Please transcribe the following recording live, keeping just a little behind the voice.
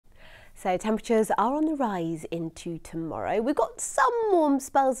So temperatures are on the rise into tomorrow. We've got some warm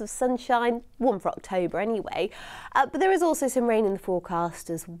spells of sunshine, warm for October anyway, but there is also some rain in the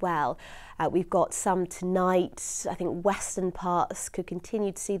forecast as well. We've got some tonight. I think western parts could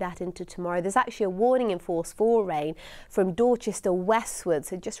continue to see that into tomorrow. There's actually a warning in force for rain from Dorchester westwards,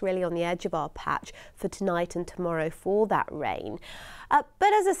 so just really on the edge of our patch for tonight and tomorrow for that rain.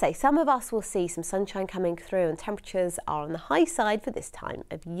 But as I say, some of us will see some sunshine coming through and temperatures are on the high side for this time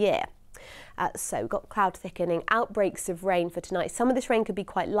of year. So we've got cloud thickening, outbreaks of rain for tonight. Some of this rain could be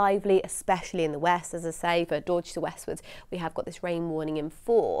quite lively, especially in the west. As I say, for Dorchester westwards, we have got this rain warning in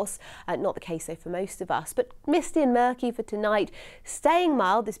force. Not the case though for most of us, but misty and murky for tonight, staying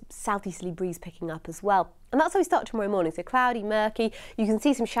mild, this southeasterly breeze picking up as well. And that's how we start tomorrow morning. So cloudy, murky. You can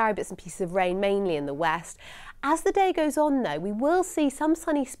see some showery bits and pieces of rain, mainly in the west. As the day goes on though, we will see some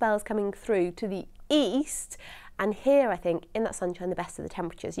sunny spells coming through to the east. And here, I think, in that sunshine, the best of the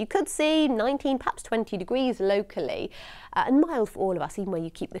temperatures. You could see 19, perhaps 20 degrees locally, and mild for all of us, even where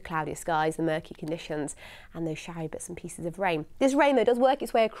you keep the cloudy skies, the murky conditions, and those showery bits and pieces of rain. This rain, though, does work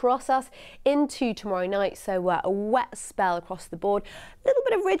its way across us into tomorrow night, so a wet spell across the board. A little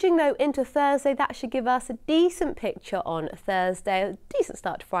bit of ridging, though, into Thursday. That should give us a decent picture on Thursday, a decent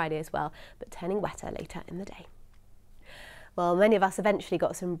start to Friday as well, but turning wetter later in the day. Well, many of us eventually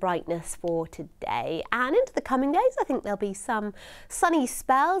got some brightness for today, and into the coming days I think there'll be some sunny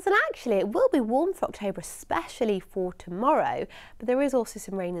spells, and actually it will be warm for October, especially for tomorrow, but there is also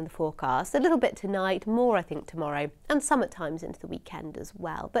some rain in the forecast, a little bit tonight, more I think tomorrow, and some at times into the weekend as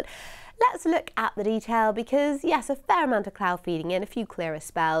well. But let's look at the detail because yes, a fair amount of cloud feeding in, a few clearer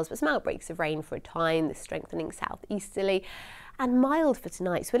spells, but some outbreaks of rain for a time, this strengthening southeasterly. And mild for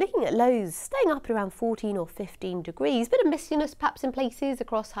tonight, so we're looking at lows staying up at around 14 or 15 degrees, bit of mistiness perhaps in places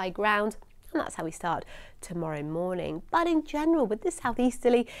across high ground, and that's how we start tomorrow morning. But in general, with this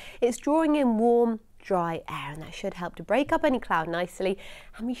southeasterly, it's drawing in warm, dry air, and that should help to break up any cloud nicely,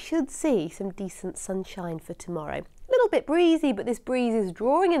 and we should see some decent sunshine for tomorrow. A little bit breezy, but this breeze is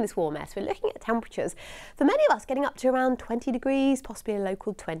drawing in this warm air, so we're looking at temperatures for many of us getting up to around 20 degrees, possibly a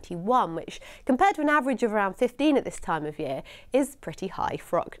local 21, which compared to an average of around 15 at this time of year is pretty high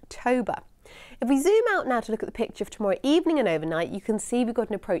for October. If we zoom out now to look at the picture of tomorrow evening and overnight, you can see we've got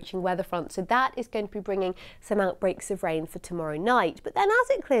an approaching weather front, so that is going to be bringing some outbreaks of rain for tomorrow night. But then as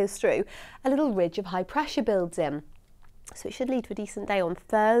it clears through, a little ridge of high pressure builds in. So it should lead to a decent day on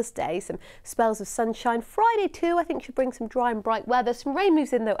Thursday, some spells of sunshine. Friday too, I think, should bring some dry and bright weather. Some rain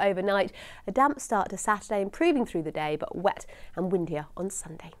moves in though overnight. A damp start to Saturday, improving through the day, but wet and windier on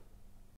Sunday.